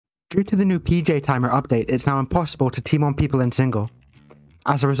Due to the new PJ timer update, it's now impossible to team on people in single.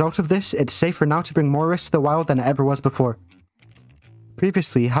 As a result of this, it's safer now to bring more risks to the wild than it ever was before.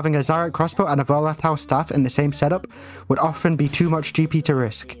 Previously, having a Zarek crossbow and a volatile staff in the same setup would often be too much GP to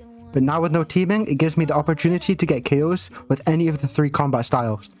risk, but now with no teaming, it gives me the opportunity to get KOs with any of the 3 combat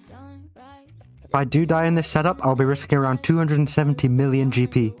styles. If I do die in this setup, I'll be risking around 270 million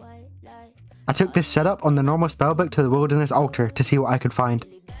GP. I took this setup on the normal spellbook to the Wilderness Altar to see what I could find.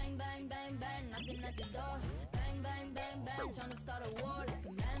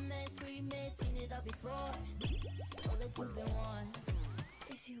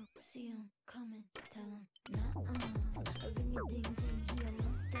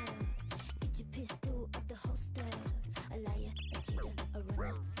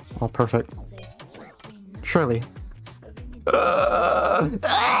 Oh, perfect. Surely. How?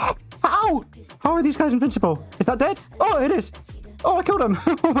 How are these guys invincible? Is that dead? Oh, it is. Oh, I killed him.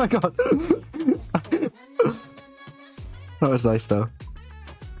 Oh my god. That was nice though.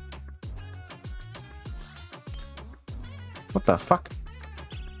 What the fuck?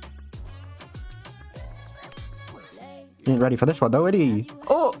 You ain't ready for this one though, Eddie.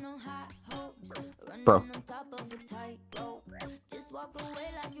 Oh! Bro.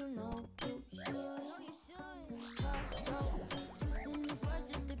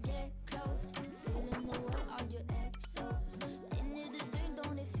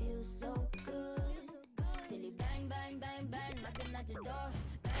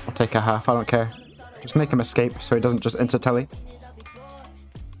 I'll take a half, I don't care. Just make him escape so he doesn't just enter telly.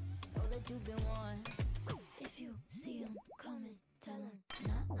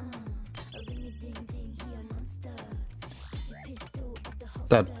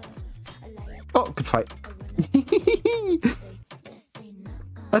 Dead. Oh, good fight.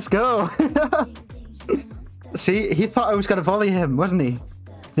 Let's go. See, he thought I was going to volley him, wasn't he?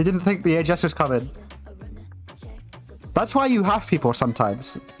 He didn't think the AGS was coming. That's why you have people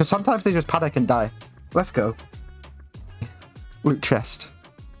sometimes. Because sometimes they just panic and die. Let's go. Loot chest.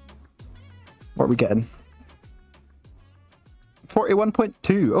 What are we getting?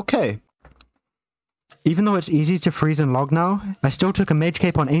 41.2. Okay. Even though it's easy to freeze and log now, I still took a mage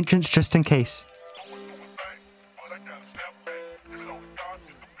cape on ancients just in case.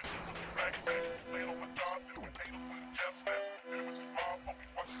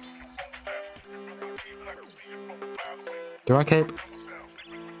 Do I cape?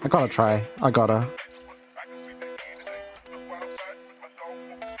 I gotta try. I gotta.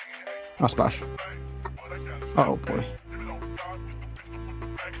 I'll splash. Oh boy.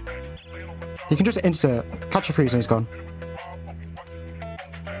 You can just insta catch a freeze and he's gone.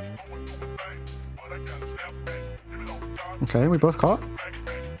 Okay, we both caught.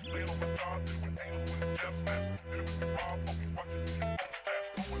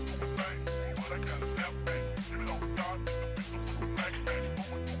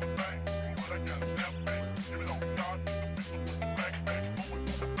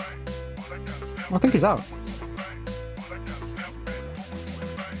 I think he's out.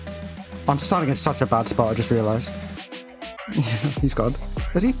 I'm starting in such a bad spot, I just realised. He's gone.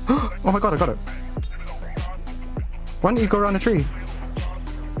 Is he? Oh my god, I got it. Why don't you go around the tree?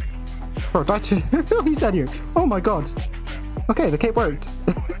 Bro, die too. He's dead here. Oh my god. Okay, the cape worked.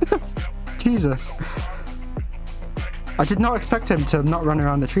 Jesus. I did not expect him to not run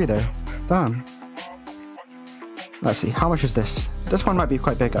around the tree there. Damn. Let's see, how much is this? This one might be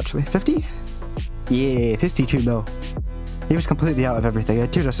quite big actually. 50? Yeah, 52 mil. He was completely out of everything. I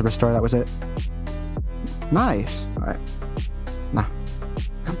had 2 just to restore, that was it. Nice. Alright. Nah.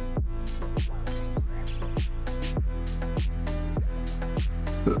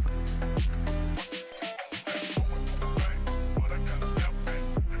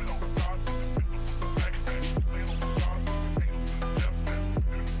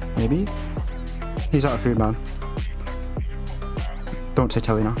 Maybe? He's out of food, man. Don't say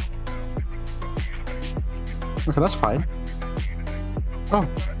Telly now. Okay, that's fine. Oh.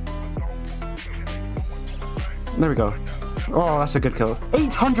 There we go. Oh, that's a good kill.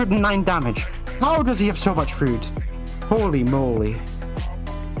 809 damage. How does he have so much food? Holy moly.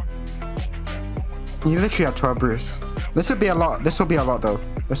 You literally have 12 brews. This would be a lot. This will be a lot, though.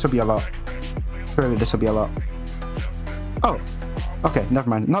 This will be a lot. Surely this will be a lot. Oh. Okay, never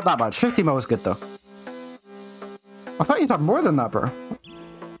mind. Not that much. 50 mil is good, though. I thought you'd have more than that, bro.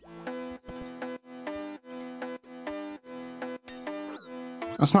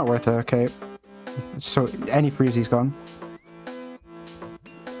 That's not worth it, okay. So, any freeze he's gone.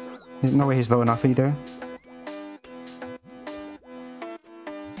 There's no way he's low enough either.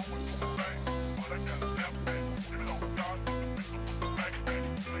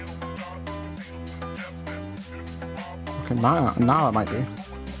 Okay, now it might be.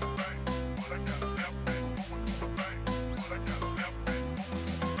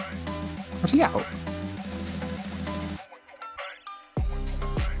 Where's he out?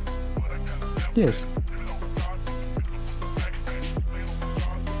 He is.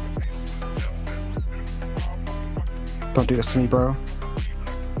 Don't do this to me, bro.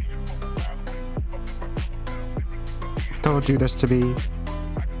 Don't do this to me.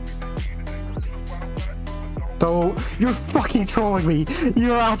 Don't. You're fucking trolling me.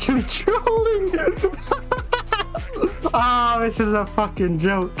 You're actually trolling. Ah, this is a fucking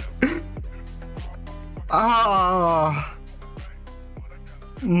joke. Ah.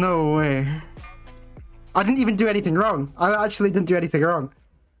 No way. I didn't even do anything wrong. I actually didn't do anything wrong.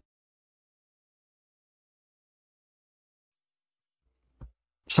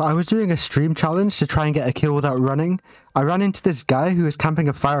 So I was doing a stream challenge to try and get a kill without running. I ran into this guy who was camping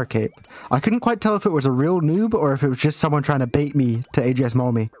a fire cape. I couldn't quite tell if it was a real noob or if it was just someone trying to bait me to AGS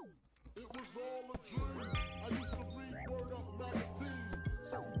maul me.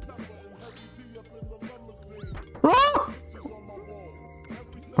 Ah!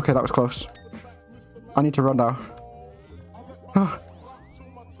 Okay, that was close. I need to run now. Oh.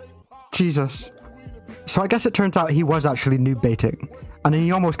 Jesus. So I guess it turns out he was actually noob baiting. And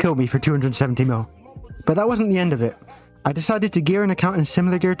he almost killed me for 270 mil. But that wasn't the end of it. I decided to gear an account in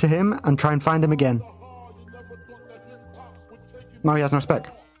similar gear to him and try and find him again. Now he has no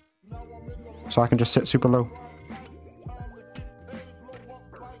spec. So I can just sit super low.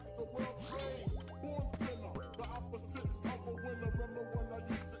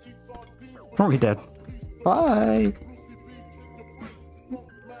 Oh, he dead. Bye!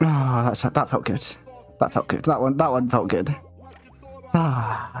 Oh, that felt good. That felt good. That one felt good.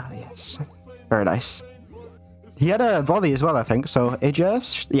 Ah, yes. Very nice. He had a volley as well, I think, so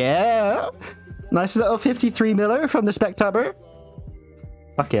AGS, yeah! Nice little 53 miller from the Spectabber.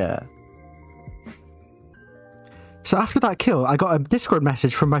 Fuck yeah. So after that kill, I got a Discord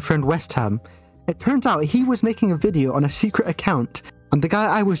message from my friend West Ham. It turns out he was making a video on a secret account, and the guy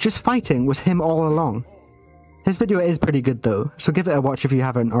I was just fighting was him all along. His video is pretty good though, so give it a watch if you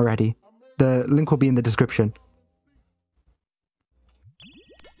haven't already. The link will be in the description.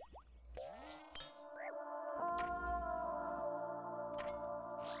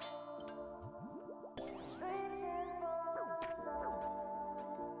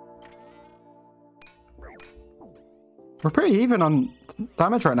 We're pretty even on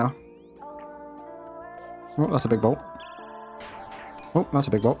damage right now. Oh, that's a big bolt. Oh, that's a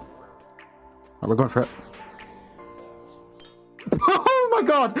big bolt. Oh, we're going for it. Oh my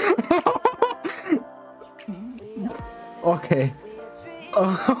god! Okay.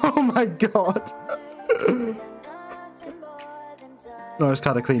 Oh my god. No, it's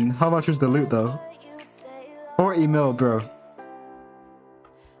kind of clean. How much was the loot though? 40 mil, bro.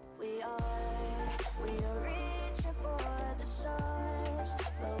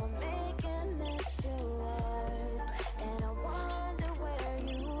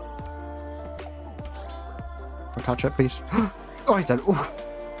 Don't touch it, please. Oh, he's dead. Ooh.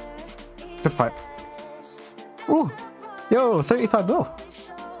 Good fight. Ooh. Yo, 35 mil.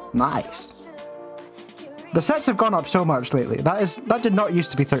 Nice. The sets have gone up so much lately. That did not used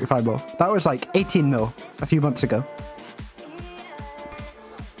to be 35 mil. That was like 18 mil a few months ago.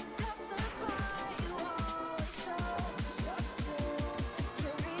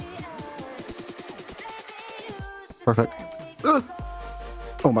 Perfect. Ugh.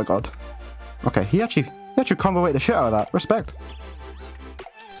 Oh my god. Okay, he actually combo weight the shit out of that. Respect.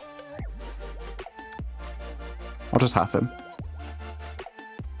 I'll just half him.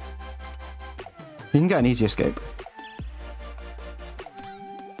 You can get an easy escape.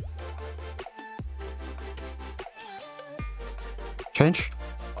 Change?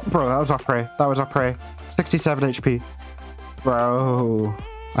 Bro, that was off prey. That was off prey. 67 HP. Bro.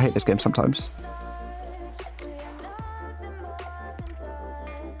 I hate this game sometimes.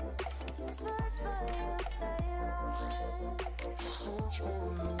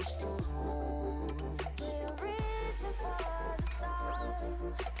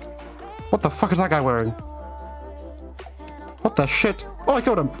 What the fuck is that guy wearing? What the shit? Oh, I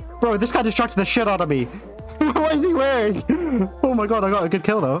killed him. Bro, this guy distracted the shit out of me. What is he wearing? Oh my god, I got a good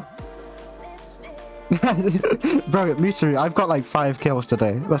kill though. Bro, Mutsu, I've got like 5 kills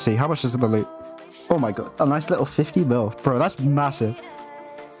today. Let's see, how much is in the loot? Oh my god, a nice little 50 mil. Bro, that's massive.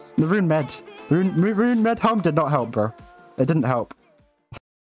 The rune med. Rune med helm did not help, bro. It didn't help.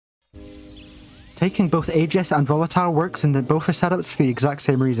 Taking both Aegis and Volatile works in the Bofa setups for the exact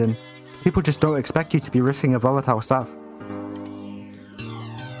same reason. People just don't expect you to be risking a volatile staff.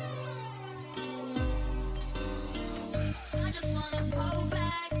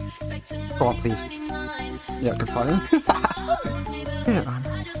 Go on, please. Yeah, good fire. Yeah, man.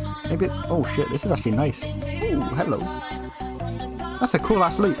 Maybe. Oh shit, this is actually nice. Ooh, hello. That's a cool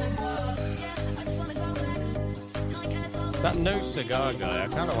ass loot. That no cigar guy, I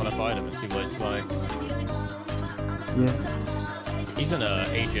kind of want to fight him and see what it's like. Yeah. He's in a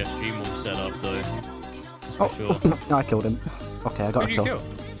AGSG move setup though. That's for sure. No, I killed him. Okay, I got a kill. Kill?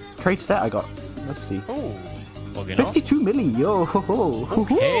 Trade set I got. Let's see. Ooh. Logging 52 milli, yo ho ho.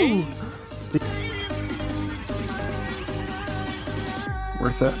 Okay.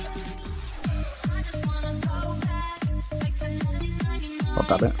 Worth it. Not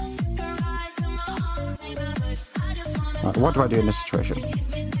that bit. Right, what do I do in this situation?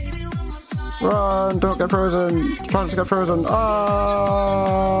 Run! Don't get frozen! Trying to get frozen!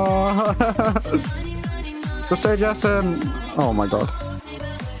 Ah! The stage SM! Oh my god.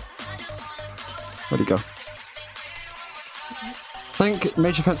 Where'd he go? Think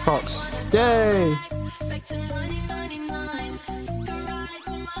Major Fence Fox. Yay!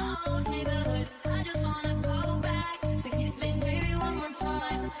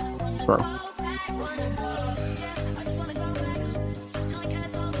 Bro.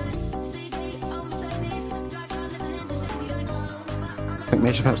 Think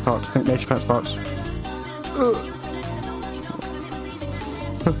Major Pet starts. Think Major Pet starts.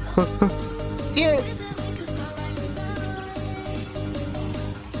 Yeah.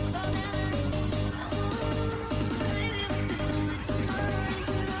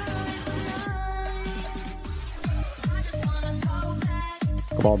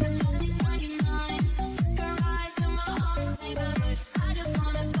 Come on.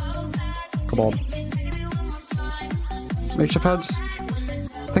 Come on. Major Feds.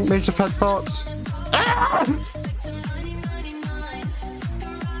 Think Major Fed thoughts. Ah!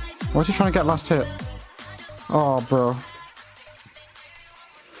 Why is he trying to get last hit? Oh, bro.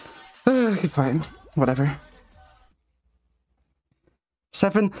 Keep fighting. Whatever.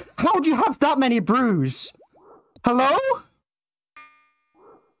 7. How would you have that many brews? Hello?